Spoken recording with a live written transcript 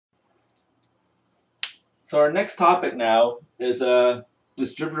So our next topic now is a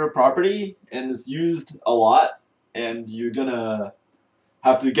distributive property, and it's used a lot, and you're gonna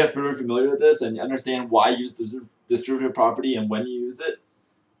have to get very familiar with this and understand why you use the distributive property and when you use it.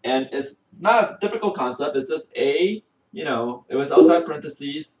 And it's not a difficult concept. It's just A, it was outside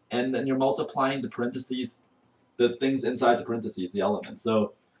parentheses, and then you're multiplying the parentheses, the things inside the parentheses, the elements.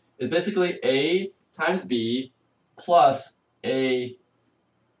 So it's basically A times B plus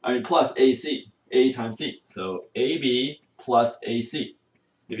plus AC. A times C. So AB plus AC,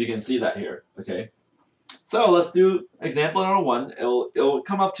 if you can see that here, okay? So let's do example number 1. It'll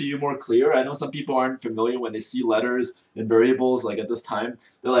come up to you more clear. I know some people aren't familiar when they see letters and variables like at this time.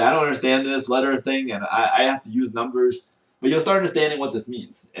 They're like, I don't understand this letter thing, and I have to use numbers. But you'll start understanding what this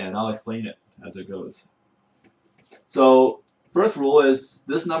means, and I'll explain it as it goes. So first rule is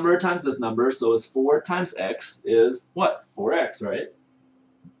this number times this number, so it's 4 times x is what? 4x, right?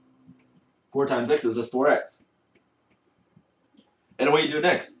 4 times x is just 4x. And what you do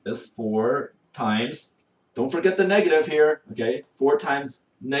next is 4 times, don't forget the negative here, okay? 4 times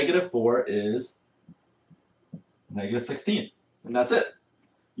negative 4 is negative 16. And that's it.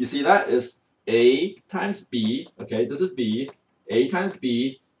 You see that is A times B, okay? This is B. A times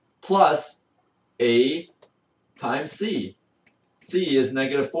B plus A times C. C is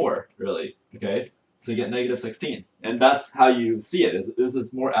negative 4, really, okay? So you get negative 16. And that's how you see it. This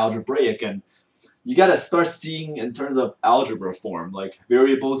is more algebraic, and you got to start seeing in terms of algebra form, like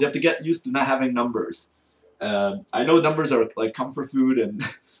variables. You have to get used to not having numbers. I know numbers are like comfort food, and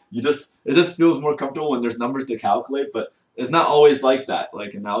it just feels more comfortable when there's numbers to calculate, but it's not always like that,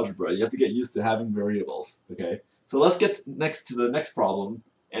 like in algebra. You have to get used to having variables, okay? So let's get next to the next problem,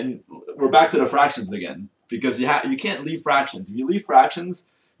 and we're back to the fractions again, because you can't leave fractions. If you leave fractions,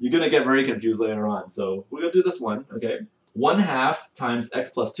 you're going to get very confused later on. So we're going to do this one, okay? 1/2 times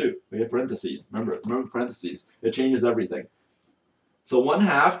x plus 2. We have parentheses. Remember parentheses. It changes everything. So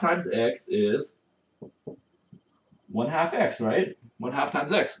 1/2 times x is 1/2 x, right? 1/2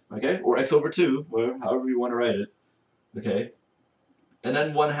 times x, okay? Or x over 2, however you want to write it, okay? And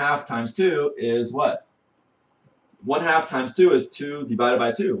then 1/2 times 2 is what? 1/2 times 2 is 2 divided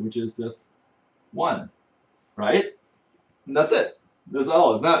by 2, which is just 1, right? And that's it. That's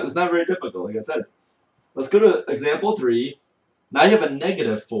all. It's not very difficult, like I said. Let's go to example 3. Now you have a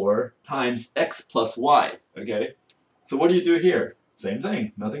negative 4 times x plus y, okay? So what do you do here? Same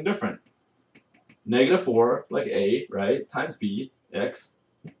thing, nothing different. Negative 4, like A, right, times B, x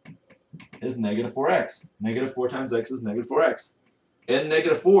is negative 4x. Negative 4 times x is negative 4x. And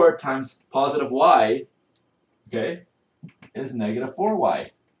negative 4 times positive y, okay, is negative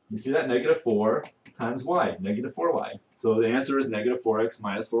 4y. You see that? Negative 4 times y, negative 4y. So the answer is negative 4x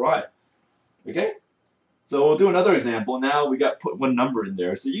minus 4y. Okay? So we'll do another example. Now we got put one number in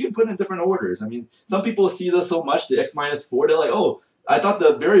there. So you can put in different orders. I mean, some people see this so much, the x minus 4, they're like, oh, I thought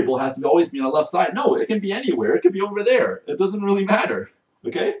the variable has to always be on the left side. No, it can be anywhere. It could be over there. It doesn't really matter.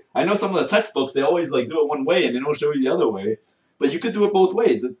 Okay? I know some of the textbooks, they always like do it one way and they don't show you the other way. But you could do it both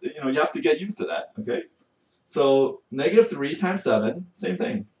ways. You have to get used to that. Okay? So negative 3 times 7, same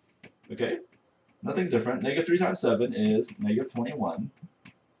thing. Okay? Nothing different. Negative 3 times 7 is negative 21.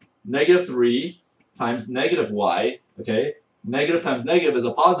 Negative 3 times negative y, okay? Negative times negative is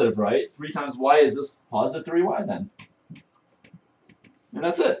a positive, right? 3 times y is just positive 3y then. And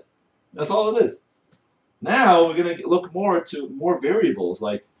that's it. That's all it is. Now we're going to look more variables.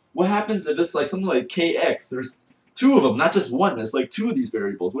 Like, what happens if it's like something like kx? There's 2 of them, not just 1. It's like 2 of these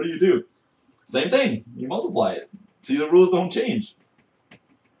variables. What do? Same thing. You multiply it. See, the rules don't change.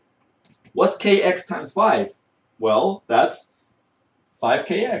 What's kx times 5? Well, that's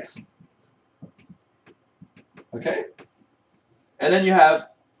 5kx. Okay? And then you have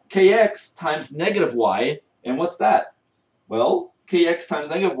kx times negative y, and what's that? Well, kx times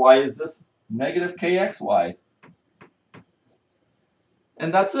negative y is just negative kxy.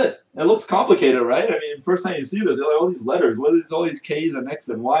 And that's it. It looks complicated, right? I mean, first time you see this, you're like, all these letters, what is all these k's and x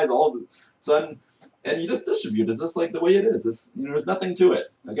and y's, all of it. So, and you just distribute it just like the way it is. There's nothing to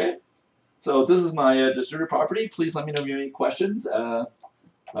it, okay? So this is my distributive property. Please let me know if you have any questions.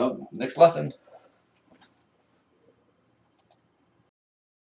 Next lesson.